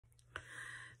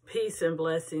Peace and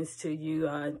blessings to you.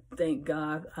 I thank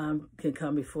God I can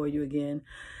come before you again.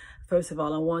 First of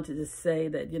all, I wanted to say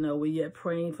that, we are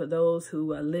praying for those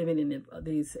who are living in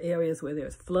these areas where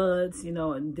there's floods,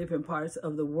 in different parts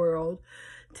of the world,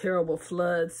 terrible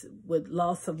floods with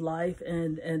loss of life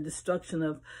and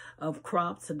destruction of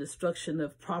crops and destruction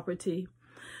of property.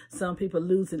 Some people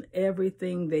losing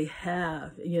everything they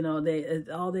have,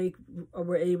 all they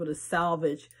were able to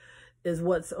salvage is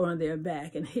what's on their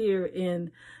back. And here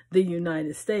in the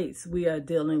United States, we are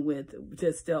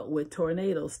just dealt with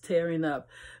tornadoes tearing up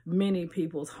many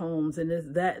people's homes. And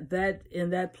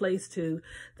in that place too,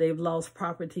 they've lost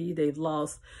property,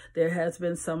 there has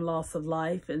been some loss of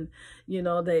life, and,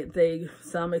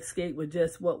 some escaped with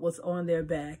just what was on their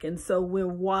back. And so we're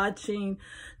watching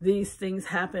these things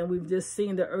happen. We've just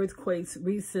seen the earthquakes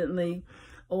recently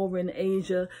over in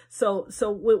Asia. So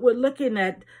we're looking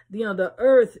at, the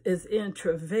earth is in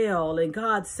travail, and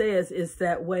God says it's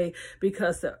that way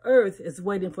because the earth is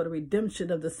waiting for the redemption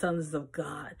of the sons of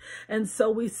God. And so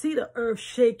we see the earth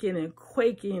shaking and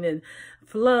quaking and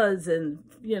floods, and,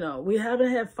 we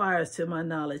haven't had fires to my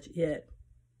knowledge yet.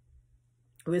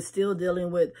 We're still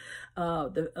dealing with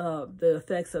the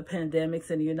effects of pandemics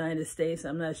in the United States.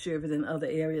 I'm not sure if it's in other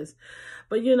areas,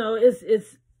 but,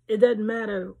 it doesn't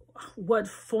matter what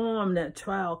form that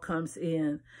trial comes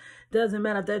in. Doesn't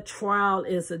matter if that trial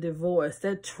is a divorce,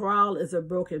 that trial is a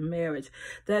broken marriage,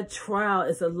 that trial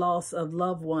is a loss of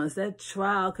loved ones, that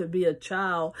trial could be a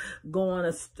child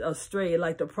going astray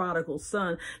like the prodigal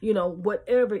son.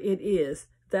 Whatever it is,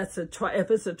 that's a trial. If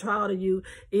it's a trial to you,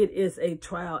 it is a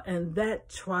trial, and that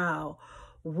trial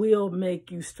will make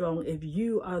you strong if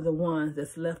you are the one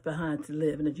that's left behind to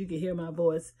live. And if you can hear my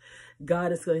voice,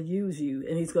 God is going to use you,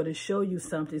 and he's going to show you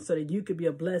something so that you could be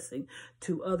a blessing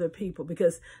to other people,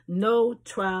 because no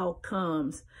trial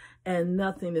comes and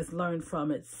nothing is learned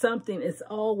from it. Something is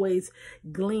always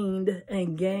gleaned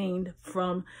and gained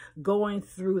from going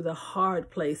through the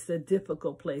hard place, the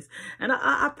difficult place. And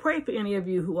I pray for any of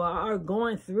you who are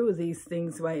going through these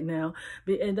things right now.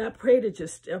 And I pray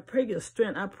your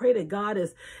strength. I pray that God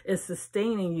is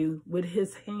sustaining you with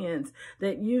his hands,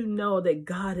 that you know that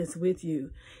God is with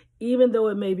you, even though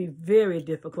it may be very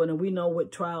difficult. And we know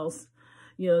what trials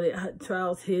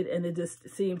trials hit, and it just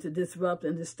seems to disrupt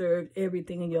and disturb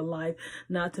everything in your life,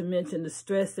 not to mention the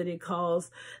stress that it causes.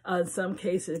 In some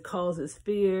cases, it causes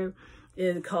fear,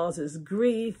 it causes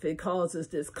grief, it causes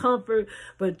discomfort,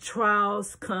 but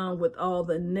trials come with all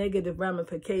the negative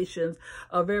ramifications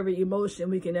of every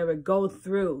emotion we can ever go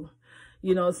through.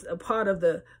 It's a part of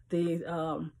let's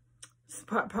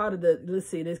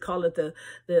see, they call it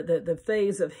the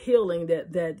phase of healing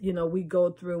that we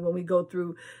go through when we go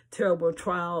through terrible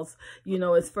trials.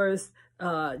 It's first,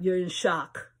 you're in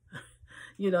shock.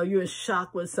 You're in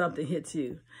shock when something hits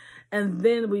you. And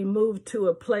then we move to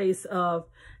a place of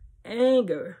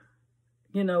anger.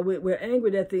 We're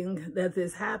angry that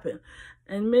this happened.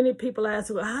 And many people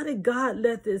ask, well, how did God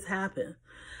let this happen?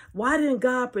 Why didn't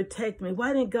God protect me?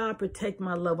 Why didn't God protect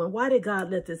my loved one? Why did God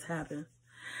let this happen?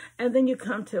 And then you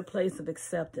come to a place of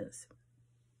acceptance.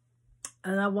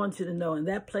 And I want you to know, in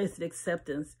that place of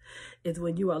acceptance is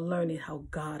when you are learning how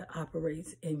God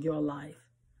operates in your life.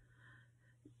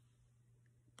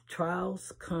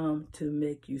 Trials come to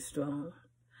make you strong.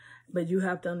 But you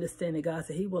have to understand that God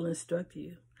said he will instruct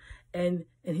you. And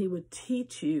he will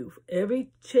teach you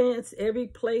every chance, every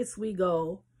place we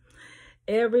go,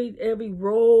 every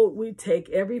road we take,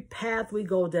 every path we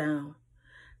go down.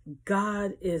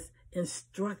 God is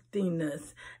instructing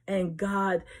us, and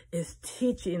God is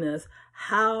teaching us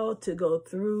how to go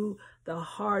through the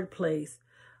hard place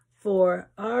for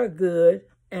our good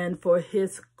and for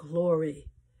his glory.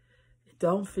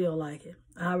 Don't feel like it.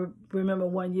 I remember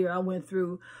one year I went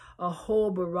through a whole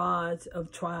barrage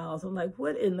of trials. I'm like,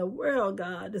 what in the world,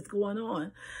 God, is going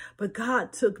on? But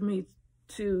God took me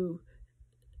to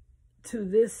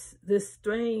this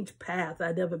strange path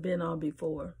I'd never been on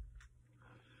before.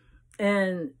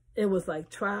 And it was like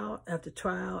trial after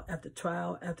trial after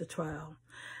trial after trial.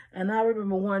 And I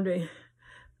remember wondering,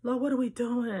 Lord, what are we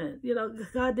doing?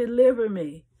 God, deliver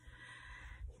me.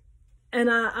 And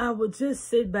I would just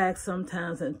sit back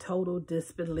sometimes in total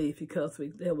disbelief, because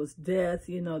there was death,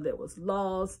 there was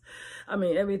loss. I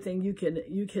mean, everything you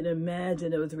can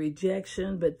imagine. There was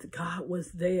rejection, but God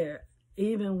was there.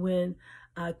 Even when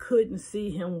I couldn't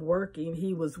see him working,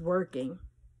 he was working.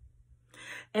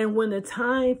 And when the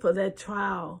time for that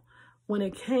trial, when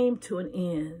it came to an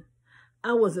end,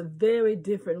 I was a very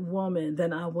different woman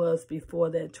than I was before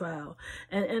that trial.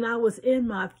 And I was in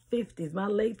my 50s, my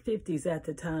late 50s at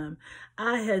the time.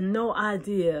 I had no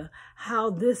idea how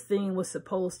this thing was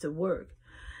supposed to work.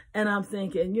 And I'm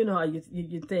thinking, you know how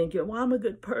you think, well, I'm a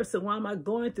good person. Why am I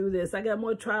going through this? I got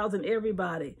more trials than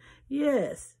everybody.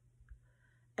 Yes.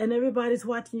 And everybody's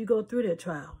watching you go through that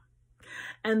trial.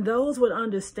 And those with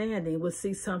understanding will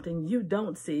see something you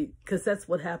don't see, because that's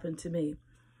what happened to me.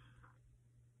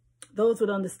 Those with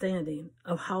understanding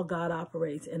of how God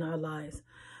operates in our lives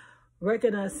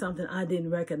recognize something I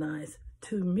didn't recognize.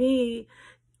 To me,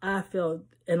 I felt,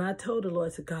 and I told the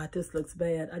Lord, I said, God, this looks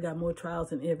bad. I got more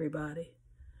trials than everybody.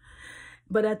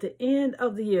 But at the end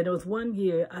of the year, there was 1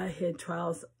 year I had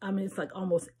trials. I mean, it's like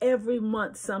almost every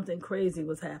month something crazy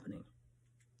was happening.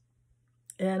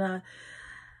 And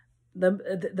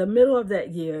the middle of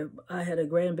that year, I had a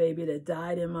grandbaby that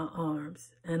died in my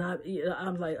arms. And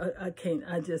I'm like, I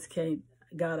just can't,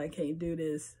 God, I can't do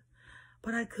this.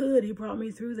 But I could. He brought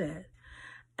me through that.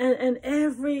 And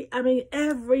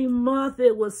every month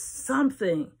it was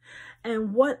something.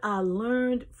 And what I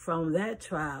learned from that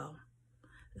trial,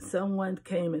 someone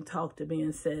came and talked to me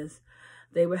and says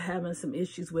they were having some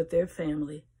issues with their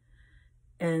family.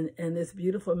 And this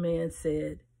beautiful man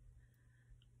said,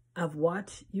 I've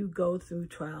watched you go through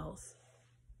trials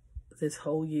this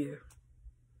whole year.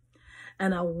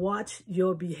 And I watched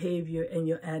your behavior and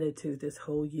your attitude this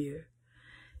whole year.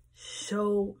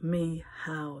 Show me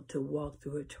how to walk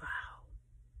through a trial.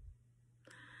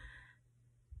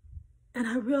 And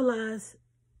I realized,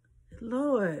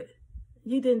 Lord,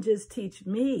 you didn't just teach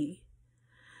me.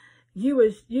 You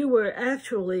were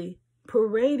actually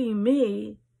parading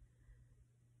me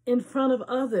in front of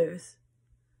others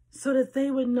so that they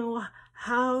would know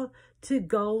how to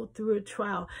go through a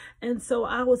trial. And so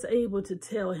I was able to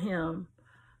tell him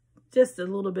just a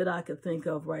little bit I could think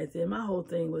of right there. My whole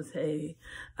thing was, hey,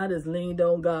 I just leaned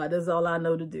on God. That's all I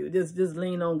know to do. Just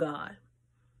lean on God.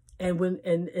 And when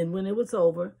it was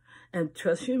over, and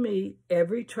trust you me,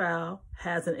 every trial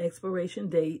has an expiration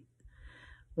date.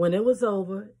 When it was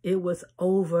over, it was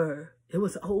over. It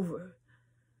was over.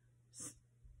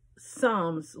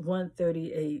 Psalms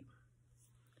 138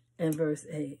 and verse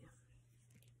 8.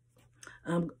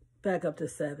 I'm back up to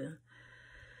 7.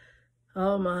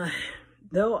 Oh my.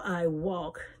 Though I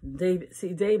walk,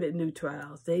 David knew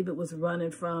trials. David was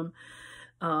running from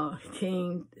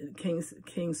King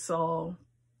Saul.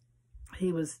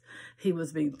 He was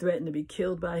being threatened to be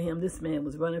killed by him. This man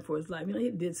was running for his life. You know,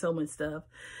 he did so much stuff.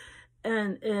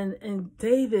 And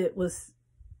David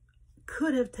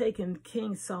could have taken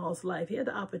King Saul's life. He had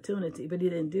the opportunity, but he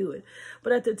didn't do it.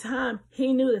 But at the time,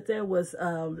 he knew that there was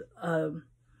I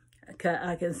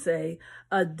can say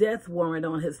a death warrant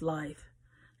on his life.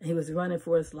 He was running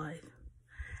for his life.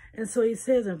 And so he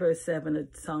says in verse 7 of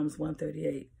Psalms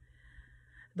 138,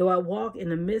 though I walk in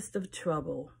the midst of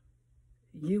trouble,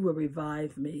 you will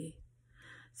revive me.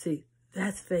 See,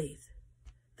 that's faith.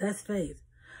 That's faith.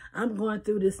 I'm going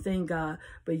through this thing, God,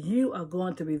 but you are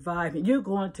going to revive me. You're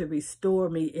going to restore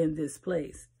me in this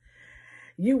place.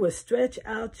 You will stretch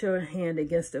out your hand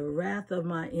against the wrath of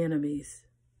my enemies,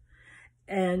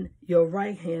 and your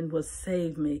right hand will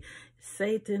save me.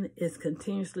 Satan is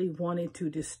continuously wanting to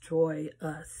destroy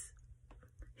us.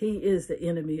 He is the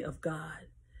enemy of God.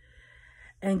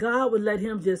 And God would let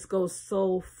him just go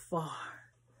so far.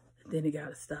 Then he got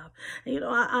to stop. And, you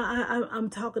know, I'm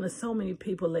talking to so many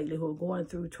people lately who are going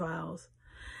through trials.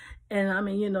 And, I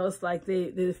mean, you know, it's like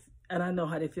and I know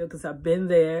how they feel because I've been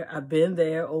there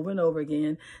over and over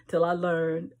again till I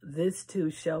learned this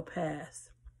too shall pass.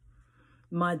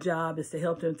 My job is to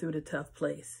help them through the tough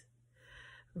place.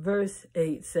 Verse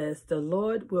 8 says, the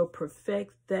Lord will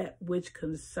perfect that which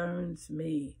concerns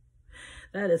me.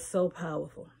 That is so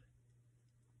powerful.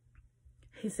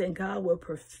 He said, God will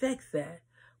perfect that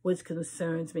which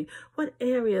concerns me. What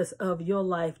areas of your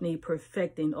life need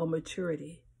perfecting or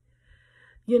maturity?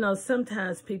 You know,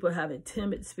 sometimes people have a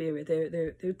timid spirit.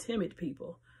 They're timid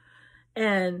people.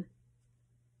 And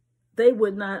they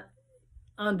would not,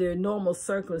 under normal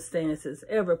circumstances,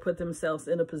 ever put themselves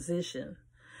in a position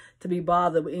to be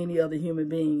bothered with any other human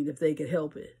being if they could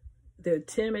help it. They're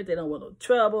timid. They don't want no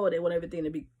trouble. They want everything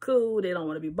to be cool. They don't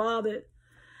want to be bothered.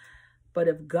 But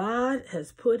if God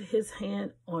has put his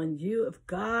hand on you, if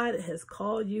God has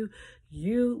called you,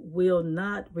 you will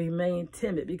not remain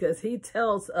timid, because he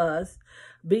tells us,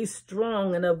 be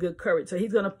strong and of good courage. So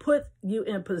he's going to put you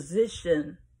in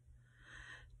position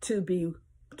to be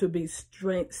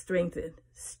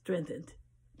strengthened.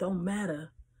 Don't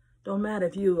matter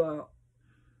if you are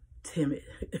timid.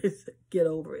 Get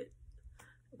over it.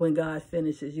 When God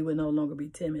finishes, you will no longer be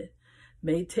timid.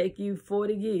 May take you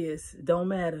 40 years. Don't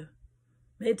matter.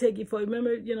 May take you 40.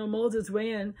 Remember, you know, Moses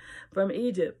ran from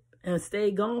Egypt and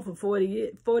stayed gone for 40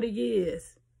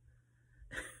 years.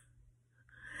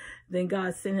 Then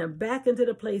God sent him back into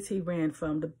the place he ran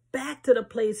from, back to the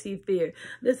place he feared.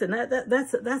 Listen,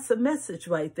 that's a message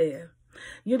right there.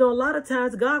 You know, a lot of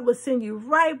times God will send you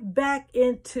right back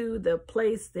into the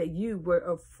place that you were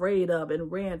afraid of and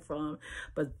ran from.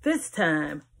 But this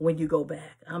time, when you go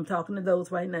back, I'm talking to those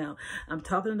right now. I'm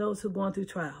talking to those who are going through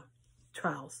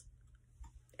trials,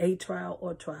 a trial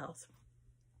or trials.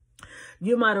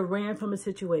 You might have ran from a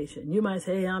situation. You might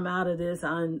say, hey, I'm out of this.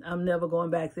 I'm never going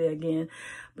back there again.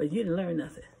 But you didn't learn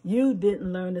nothing. You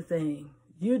didn't learn a thing.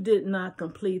 You did not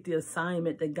complete the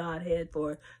assignment that God had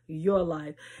for your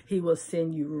life. He will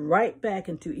send you right back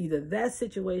into either that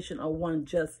situation or one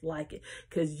just like it,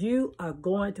 because you are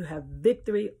going to have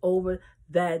victory over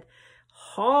that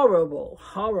horrible,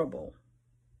 horrible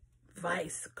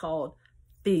vice called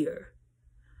fear.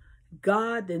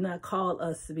 God did not call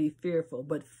us to be fearful,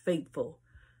 but faithful.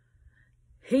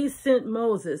 He sent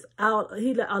Moses out.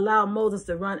 He allowed Moses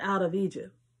to run out of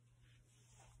Egypt.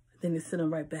 Then he sent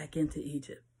him right back into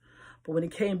Egypt. But when he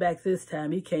came back this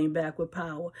time, he came back with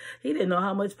power. He didn't know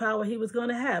how much power he was going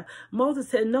to have.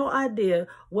 Moses had no idea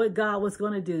what God was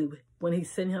going to do when he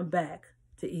sent him back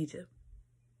to Egypt.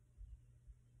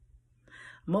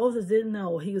 Moses didn't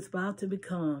know he was about to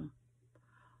become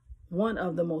one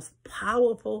of the most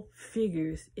powerful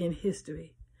figures in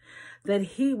history, that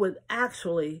he would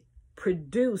actually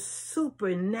produce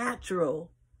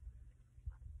supernatural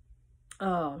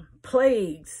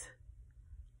plagues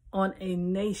on a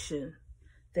nation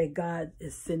that God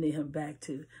is sending him back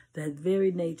to, that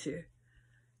very nature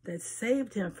that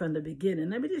saved him from the beginning.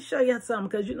 Let me just show you something,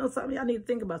 because you know something, y'all need to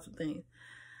think about some things.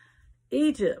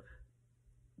 Egypt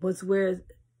was where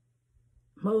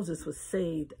Moses was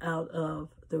saved out of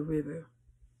the river.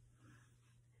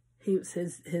 He was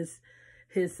his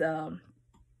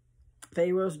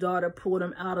Pharaoh's daughter pulled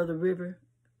him out of the river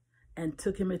and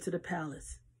took him into the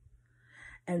palace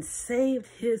and saved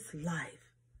his life.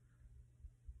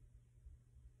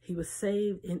 He was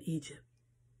saved in Egypt.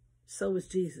 So was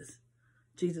Jesus.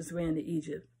 Jesus ran to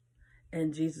Egypt,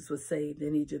 and Jesus was saved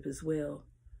in Egypt as well.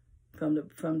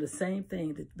 From the same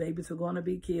thing, the babies were going to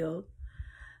be killed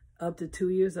up to 2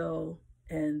 years old,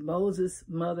 and Moses'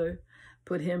 mother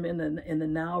put him in the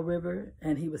Nile River,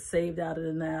 and he was saved out of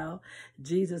the Nile.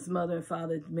 Jesus' mother and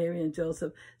father, Mary and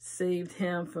Joseph, saved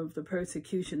him from the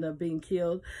persecution of being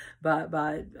killed by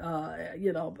the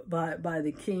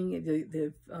king,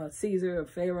 the Caesar or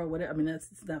Pharaoh, whatever. I mean, that's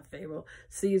not Pharaoh,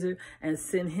 Caesar, and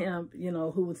sent him,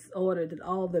 who was ordered that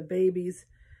all the babies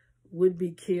would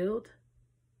be killed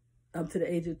up to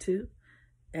the age of 2.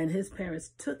 And his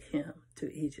parents took him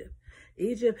to Egypt.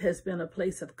 Egypt has been a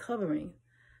place of covering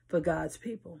for God's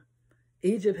people.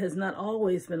 Egypt has not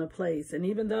always been a place. And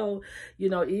even though,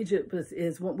 Egypt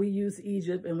is what we use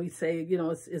Egypt and we say,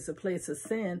 it's a place of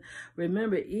sin.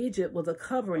 Remember, Egypt was a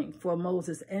covering for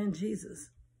Moses and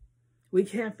Jesus. We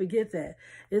can't forget that.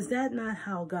 Is that not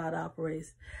how God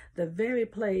operates? The very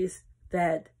place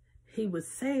that he would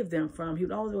save them from, he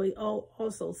would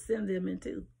also send them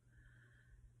into.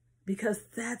 Because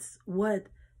that's what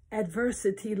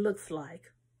adversity looks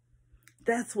like.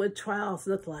 That's what trials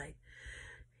look like.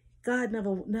 God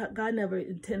never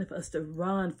intended for us to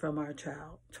run from our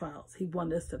trials. He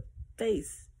wanted us to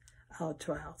face our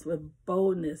trials with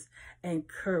boldness and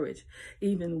courage.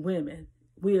 Even women,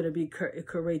 we are to be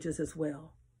courageous as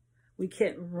well. We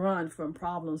can't run from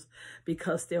problems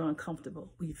because they're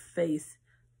uncomfortable. We face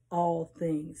all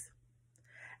things.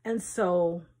 And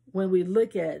so when we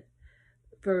look at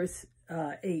verse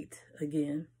 8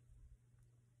 again,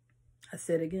 I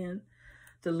said again,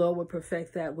 the Lord will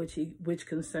perfect that which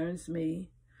concerns me.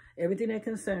 Everything that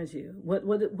concerns you.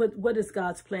 What is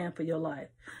God's plan for your life?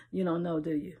 You don't know,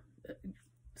 do you?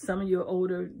 Some of you are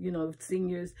older,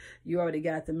 seniors, you already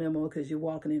got the memo because you're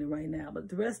walking in it right now. But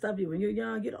the rest of you, when you're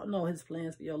young, you don't know his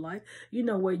plans for your life. You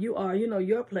know where you are. You know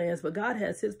your plans, but God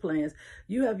has his plans.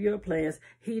 You have your plans.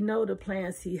 He knows the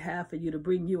plans he has for you to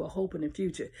bring you a hope in the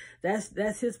future.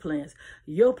 That's his plans.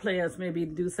 Your plans may be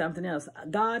to do something else.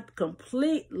 God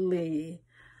completely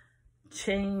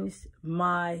changed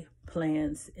my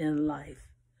plans in life.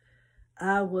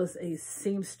 I was a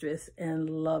seamstress and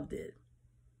loved it.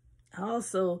 I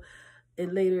also,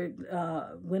 later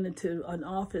went into an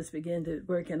office, began to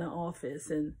work in an office,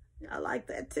 and I liked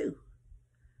that too.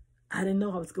 I didn't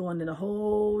know I was going in a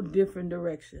whole different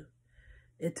direction.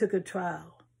 It took a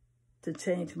trial to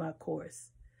change my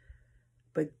course.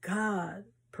 But God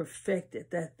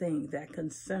perfected that thing that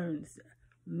concerns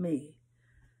me.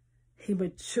 He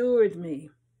matured me.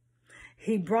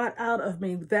 He brought out of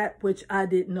me that which I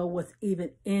didn't know was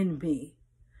even in me.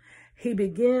 He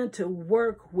began to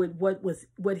work with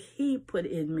what he put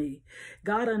in me.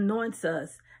 God anoints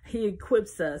us. He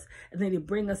equips us, and then he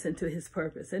brings us into his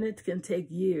purpose. And it can take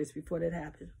years before that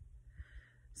happens.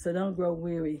 So don't grow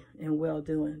weary in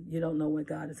well-doing. You don't know what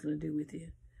God is going to do with you.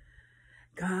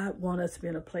 God wants us to be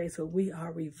in a place where we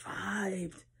are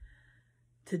revived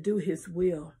to do his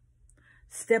will,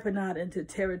 stepping out into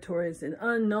territories and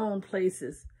unknown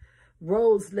places,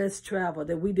 roads less traveled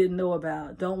that we didn't know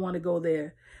about, don't want to go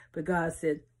there. But God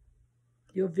said,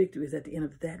 your victory is at the end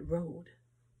of that road.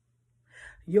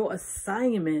 Your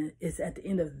assignment is at the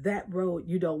end of that road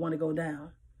you don't want to go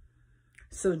down.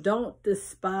 So don't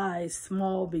despise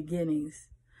small beginnings,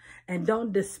 and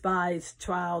don't despise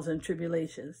trials and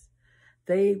tribulations.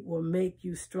 They will make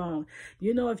you strong.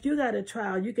 You know, if you got a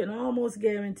trial, you can almost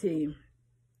guarantee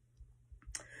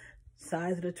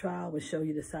size of the trial will show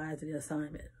you the size of the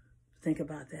assignment. Think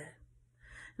about that.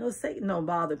 You know, Satan don't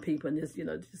bother people and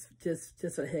just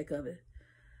for the heck of it.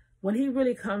 When he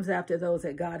really comes after those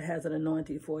that God has an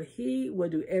anointing for, he will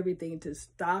do everything to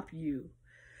stop you,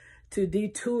 to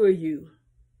detour you.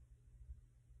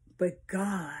 But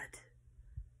God,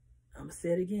 I'm going to say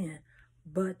it again,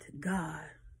 but God.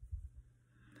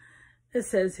 It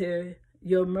says here,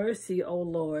 your mercy, O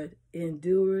Lord,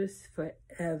 endures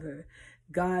forever.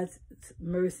 God's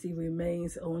mercy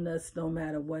remains on us no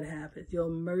matter what happens. Your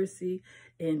mercy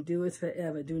endures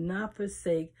forever. Do not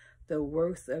forsake the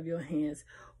works of your hands.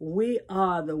 We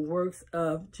are the works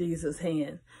of Jesus'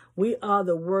 hand. We are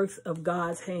the works of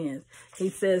God's hands. He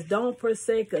says, don't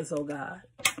forsake us, oh God.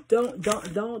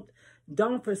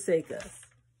 Don't forsake us.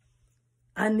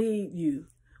 I need you.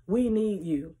 We need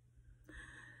you.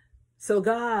 So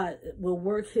God will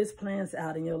work his plans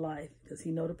out in your life because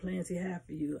he knows the plans he has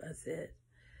for you, I said.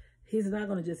 He's not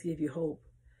going to just give you hope,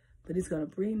 but he's going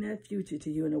to bring that future to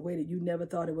you in a way that you never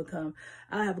thought it would come.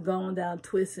 I have gone down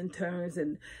twists and turns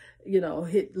and,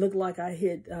 looked like I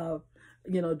hit,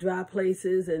 dry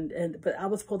places. But I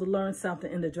was supposed to learn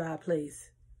something in the dry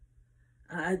place.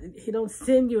 He don't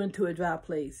send you into a dry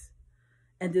place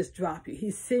and just drop you. He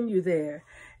send you there,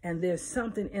 and there's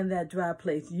something in that dry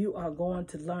place you are going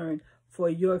to learn for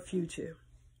your future,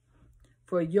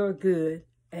 for your good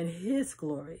and his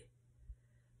glory.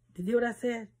 Did you hear what I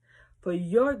said? For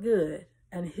your good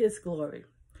and his glory.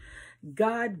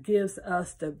 God gives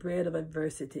us the bread of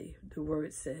adversity, the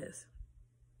word says,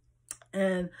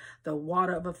 and the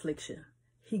water of affliction.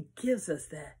 He gives us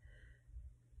that.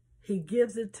 He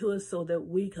gives it to us so that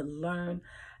we can learn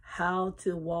how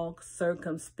to walk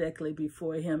circumspectly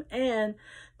before him and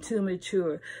to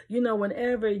mature. You know,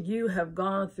 whenever you have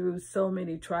gone through so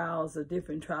many trials or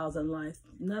different trials in life,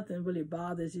 nothing really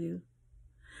bothers you.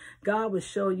 God will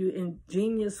show you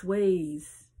ingenious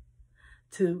ways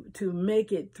to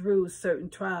make it through certain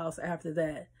trials after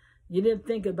that. You didn't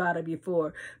think about it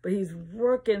before, but he's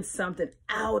working something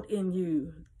out in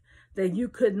you that you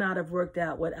could not have worked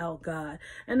out without God.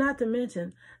 And not to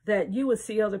mention that you would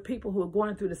see other people who are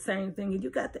going through the same thing, and you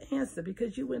got the answer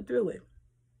because you went through it.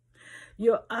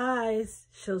 Your eyes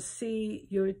shall see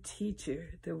your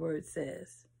teacher, the word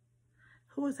says.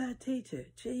 Who is our teacher?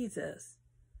 Jesus.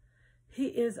 He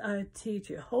is our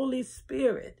teacher. Holy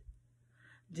Spirit.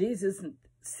 Jesus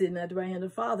sitting at the right hand of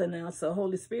the Father now, so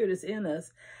Holy Spirit is in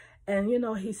us. And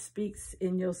he speaks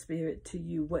in your spirit to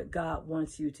you what God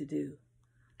wants you to do.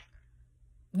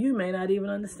 You may not even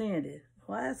understand it.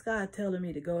 Why is God telling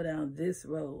me to go down this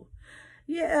road?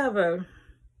 You ever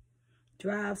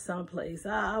drive someplace?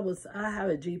 I have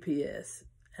a GPS,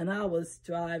 and I was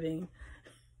driving.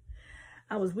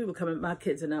 My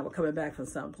kids and I were coming back from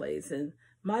someplace, and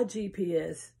my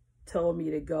GPS told me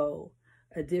to go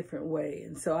a different way.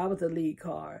 And so I was the lead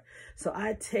car. So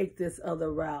I take this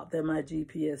other route that my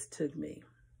GPS took me.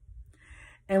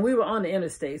 And we were on the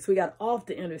interstate. So we got off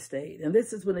the interstate. And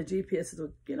this is when the GPS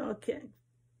was,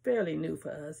 fairly new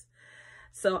for us.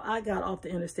 So I got off the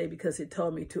interstate because it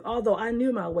told me to. Although I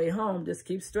knew my way home, just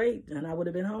keep straight. And I would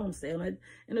have been home, stay on the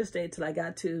interstate till I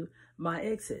got to my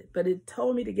exit. But it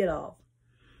told me to get off.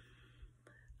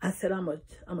 I said, I'm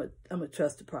a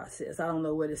trust the process. I don't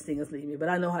know where this thing is leading me, but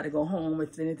I know how to go home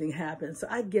if anything happens. So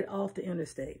I get off the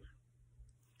interstate.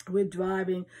 We're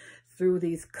driving through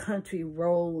these country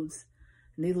roads,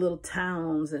 and these little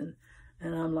towns, and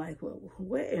I'm like, well,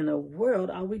 where in the world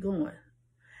are we going?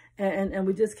 And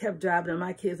we just kept driving, and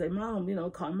my kids like, Mom,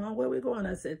 Mom, where are we going?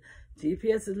 I said,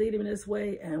 GPS is leading me this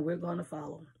way, and we're going to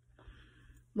follow.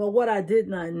 Well, what I did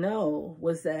not know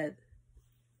was that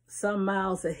some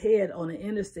miles ahead on the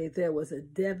interstate, there was a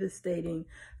devastating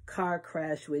car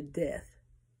crash with death.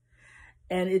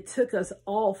 And it took us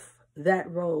off that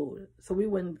road so we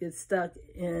wouldn't get stuck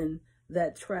in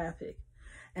that traffic.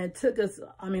 and took us,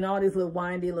 I mean, all these little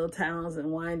windy little towns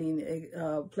and winding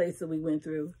places we went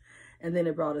through. And then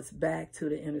it brought us back to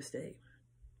the interstate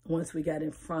once we got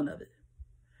in front of it.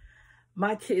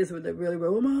 My kids were really,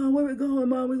 well, Mom, where we going?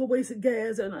 Mom, we're going to waste the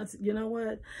gas. And I said, you know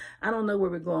what? I don't know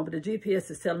where we're going, but the GPS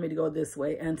is telling me to go this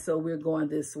way. And so we're going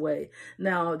this way.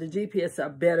 Now, the GPS are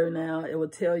better now. It will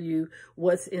tell you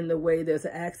what's in the way. There's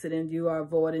an accident you are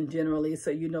avoiding generally,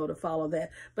 so you know to follow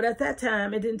that. But at that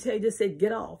time, it didn't tell you, it just said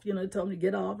get off. You know, it told me to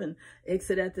get off and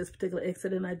exit at this particular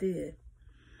exit, and I did.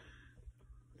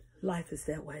 Life is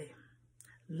that way.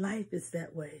 Life is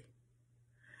that way.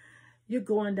 You're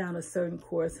going down a certain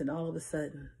course and all of a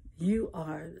sudden you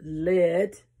are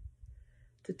led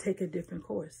to take a different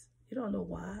course. You don't know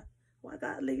why. Why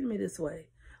God leading me this way?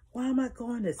 Why am I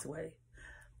going this way?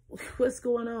 What's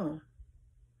going on?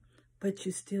 But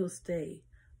you still stay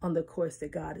on the course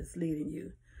that God is leading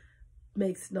you.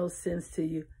 Makes no sense to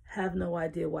you. Have no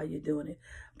idea why you're doing it.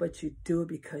 But you do it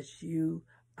because you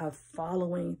are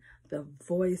following the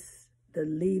voice, the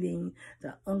leading,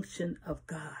 the unction of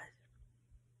God.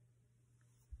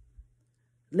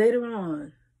 Later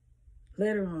on,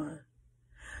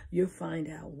 you'll find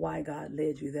out why God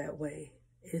led you that way.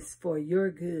 It's for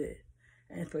your good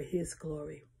and for his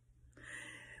glory.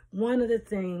 One of the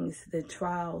things that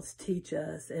trials teach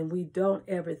us, and we don't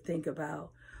ever think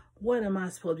about, what am I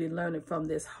supposed to be learning from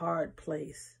this hard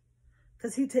place?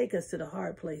 Because he take us to the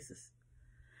hard places.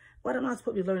 What am I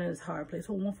supposed to be learning in this hard place?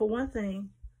 Well, for one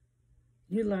thing,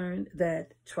 you learn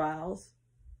that trials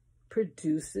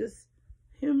produces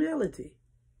humility.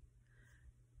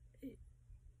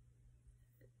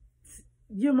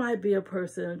 You might be a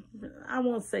person, I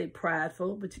won't say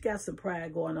prideful, but you got some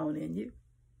pride going on in you.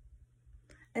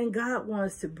 And God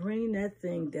wants to bring that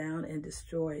thing down and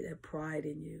destroy that pride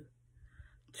in you.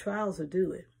 Trials will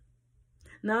do it.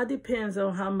 Now, it depends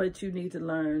on how much you need to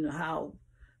learn,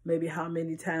 maybe how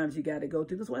many times you got to go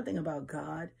through. Because one thing about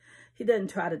God, he doesn't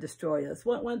try to destroy us.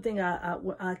 One thing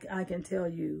I can tell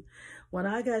you, when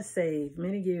I got saved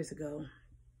many years ago,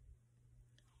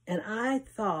 and I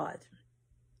thought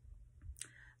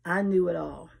I knew it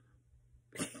all.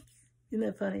 Isn't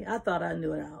that funny? I thought I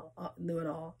knew it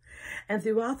all. And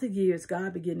throughout the years,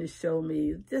 God began to show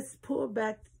me, just pull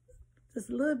back just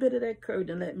a little bit of that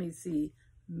curtain and let me see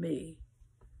me.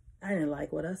 I didn't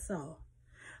like what I saw.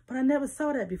 But I never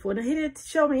saw that before. Now, he didn't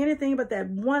show me anything but that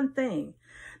one thing.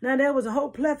 Now, there was a whole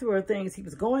plethora of things he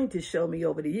was going to show me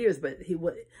over the years, but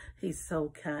he's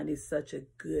so kind. He's such a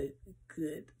good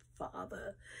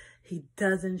Father. He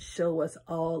doesn't show us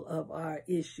all of our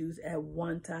issues at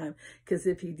one time. Because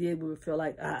if he did, we would feel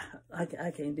like,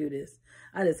 I can't do this.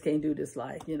 I just can't do this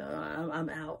life. You know, I'm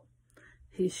out.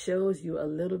 He shows you a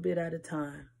little bit at a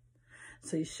time.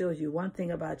 So he shows you one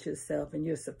thing about yourself, and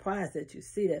you're surprised that you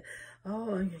see that.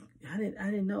 Oh, I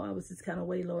didn't know I was this kind of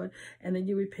way, Lord. And then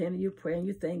you repent and you pray and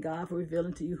you thank God for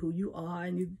revealing to you who you are,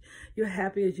 and you're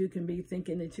happy as you can be,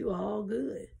 thinking that you're all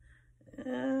good.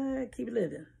 Keep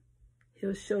living.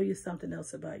 He'll show you something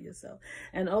else about yourself.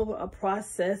 And over a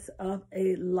process of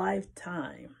a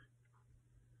lifetime,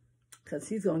 because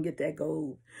he's going to get that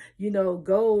gold. You know,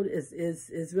 gold is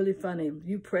really funny.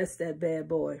 You press that bad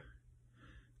boy,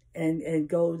 and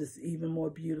gold is even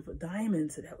more beautiful.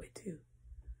 Diamonds are that way too.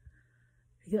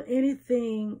 You know,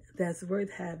 anything that's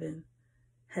worth having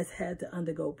has had to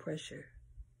undergo pressure.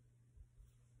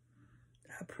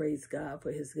 I praise God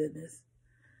for his goodness.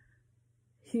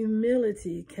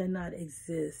 Humility cannot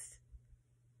exist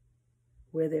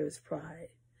where there is pride.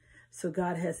 So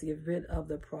God has to get rid of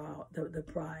the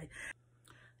pride.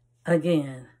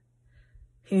 Again,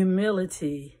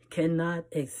 humility cannot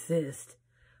exist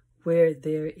where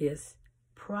there is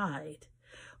pride.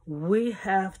 We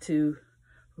have to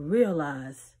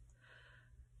realize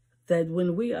that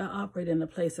when we are operating in a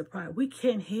place of pride, we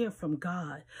can't hear from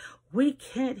God. We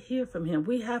can't hear from him.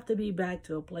 We have to be back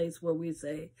to a place where we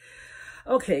say,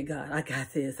 okay, God, I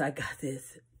got this. I got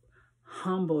this.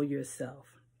 Humble yourself.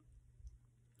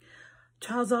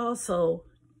 Charles also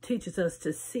teaches us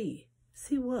to see.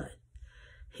 See what?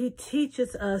 He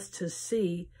teaches us to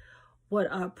see what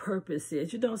our purpose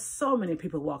is. You know, so many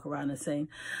people walk around and saying,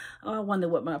 oh, I wonder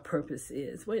what my purpose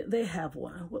is. Well, they have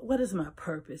one. What is my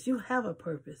purpose? You have a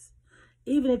purpose,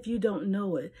 even if you don't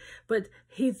know it. But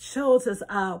he shows us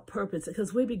our purpose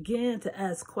because we begin to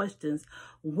ask questions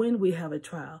when we have a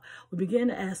trial. We begin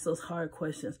to ask those hard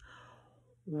questions.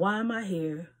 Why am I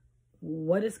here?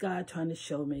 What is God trying to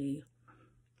show me?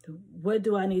 What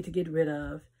do I need to get rid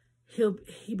of?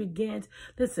 He begins,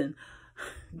 listen,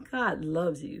 God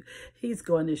loves you. He's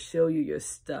going to show you your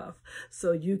stuff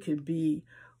so you can be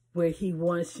where he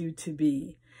wants you to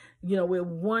be. You know, we're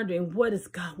wondering, what does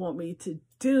God want me to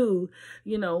do?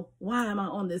 You know, why am I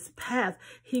on this path?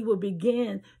 He will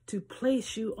begin to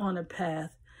place you on a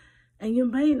path. And you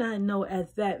may not know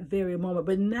at that very moment,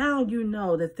 but now you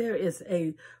know that there is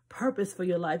a purpose for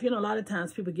your life. You know, a lot of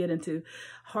times people get into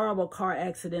horrible car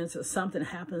accidents or something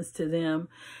happens to them.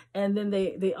 And then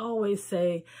they always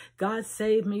say, God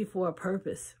saved me for a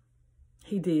purpose.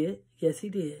 He did. Yes, he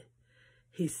did.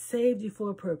 He saved you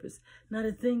for a purpose. Now,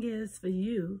 the thing is for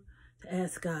you to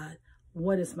ask God,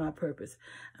 what is my purpose?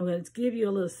 I'm going to give you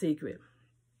a little secret.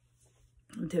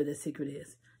 I'll tell you what the secret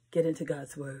is. Get into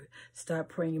God's word. Start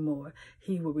praying more.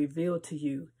 He will reveal to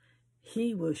you.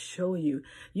 He will show you.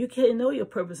 You can't know your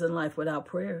purpose in life without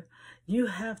prayer. You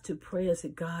have to pray and say,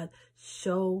 God,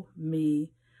 show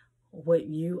me what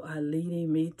you are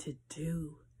leading me to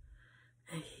do.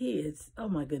 And he is, oh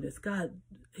my goodness, God,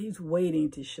 he's waiting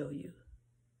to show you.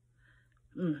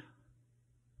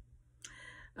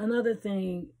 Another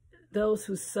thing, those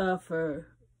who suffer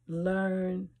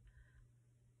learn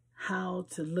how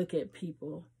to look at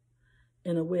people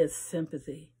in a way of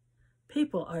sympathy.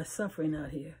 People are suffering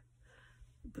out here.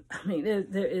 I mean,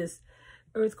 there is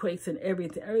earthquakes and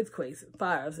everything, earthquakes, and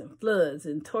fires and floods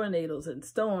and tornadoes and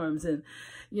storms and,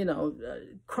 you know,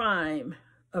 crime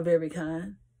of every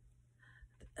kind.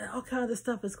 All kinds of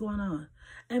stuff is going on.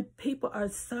 And people are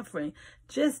suffering.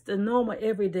 Just the normal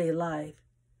everyday life.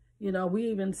 You know, we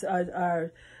even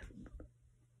are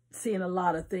seeing a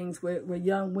lot of things where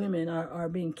young women are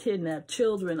being kidnapped.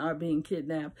 Children are being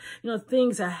kidnapped. You know,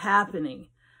 things are happening.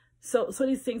 So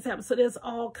these things happen. So there's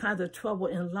all kinds of trouble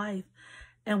in life.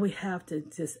 And we have to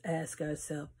just ask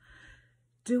ourselves,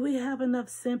 do we have enough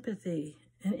sympathy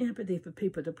and empathy for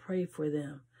people to pray for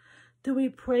them? Do we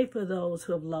pray for those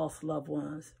who have lost loved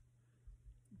ones?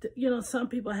 You know, some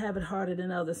people have it harder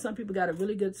than others. Some people got a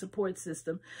really good support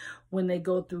system when they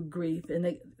go through grief.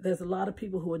 And there's a lot of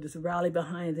people who will just rally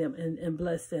behind them and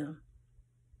bless them.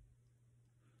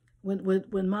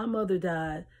 When my mother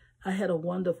died, I had a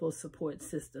wonderful support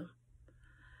system.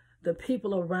 The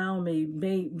people around me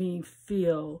made me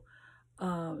feel,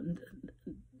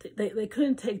 they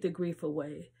couldn't take the grief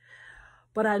away.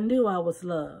 But I knew I was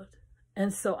loved.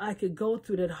 And so I could go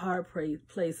through that hard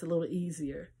place a little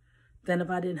easier than if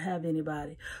I didn't have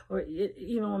anybody. Or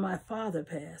even when my father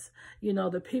passed, you know,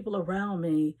 the people around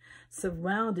me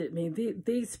surrounded me.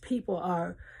 These people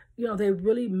are, you know, they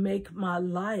really make my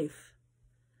life.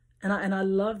 And I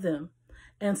love them.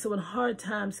 And so when hard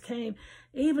times came,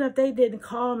 even if they didn't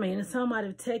call me and some might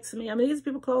have texted me, I mean, these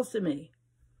people close to me.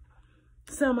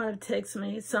 Some might have texted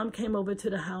me. Some came over to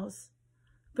the house.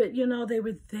 But, you know, they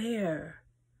were there.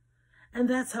 And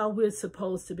that's how we're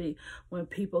supposed to be. When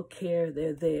people care,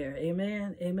 they're there.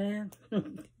 Amen? Amen?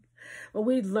 Well,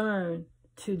 we learn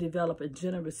to develop a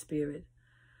generous spirit.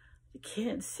 You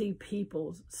can't see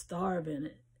people starving.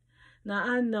 Now,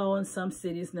 I know in some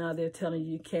cities now they're telling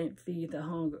you can't feed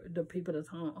the people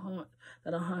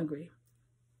that are hungry.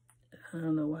 I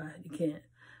don't know why you can't.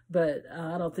 But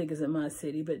I don't think it's in my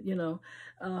city. But, you know,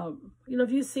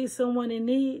 if you see someone in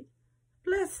need,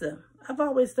 bless them. I've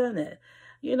always done that.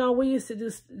 You know, we used to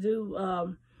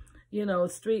do you know,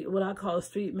 what I call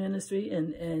street ministry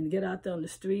and get out there on the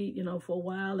street, you know, for a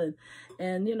while.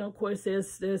 And you know, of course,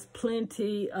 there's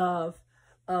plenty of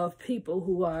people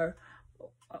who are,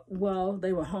 well,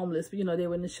 they were homeless, but, you know, they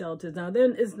were in the shelters. Now,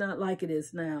 then it's not like it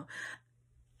is now.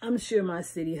 I'm sure my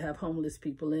city have homeless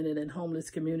people in it and homeless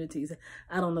communities.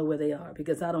 I don't know where they are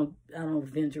because I don't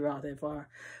venture out that far.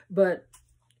 But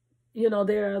you know,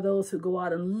 there are those who go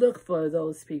out and look for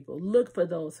those people, look for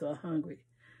those who are hungry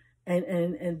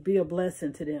and be a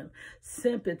blessing to them.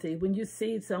 Sympathy. When you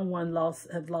see someone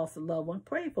have lost a loved one,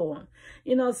 pray for them.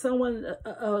 You know, someone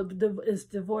is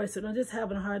divorced or just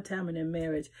having a hard time in their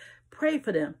marriage. Pray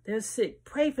for them. They're sick.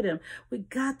 Pray for them. We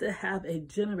got to have a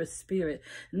generous spirit,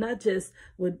 not just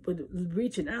with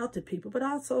reaching out to people, but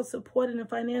also supporting them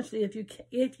financially if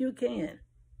you can.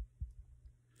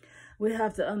 We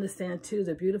have to understand, too,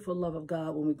 the beautiful love of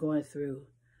God when we're going through.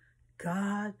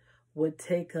 God would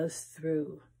take us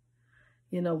through.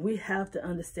 You know, we have to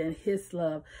understand his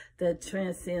love that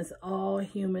transcends all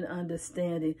human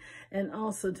understanding. And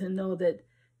also to know that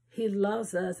he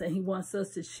loves us and he wants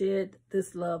us to shed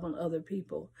this love on other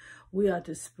people. We are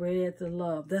to spread the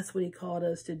love. That's what he called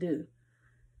us to do.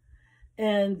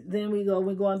 And then we go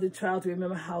on through trials to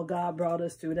remember how God brought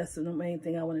us through. That's the main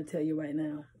thing I want to tell you right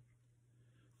now.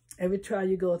 Every trial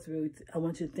you go through, I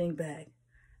want you to think back.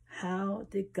 How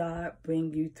did God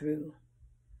bring you through?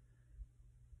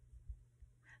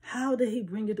 How did he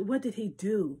bring you through? What did he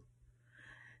do?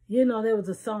 You know, there was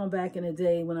a song back in the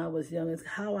day when I was young. It's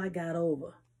How I Got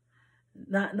Over.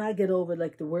 Not get over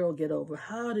like the world get over.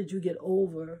 How did you get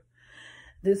over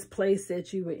this place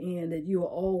that you were in, that you were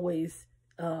always,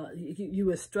 you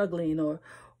were struggling,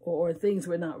 or things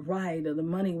were not right, or the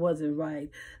money wasn't right,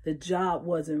 the job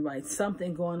wasn't right,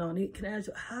 something going on. Can I ask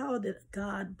you, how did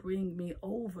God bring me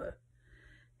over?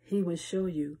 He will show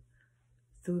you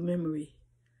through memory,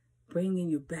 bringing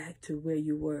you back to where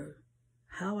you were.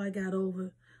 How I got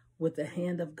over? With the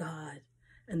hand of God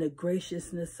and the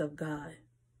graciousness of God.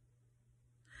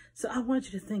 So I want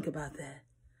you to think about that.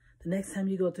 The next time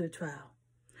you go through a trial,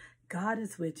 God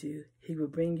is with you. He will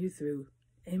bring you through.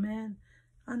 Amen?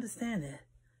 Understand that.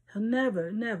 He'll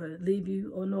never, never leave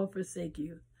you or nor forsake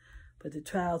you. But the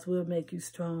trials will make you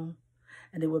strong,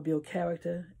 and it will build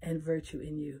character and virtue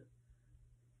in you.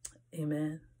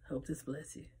 Amen. Hope this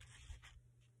bless you.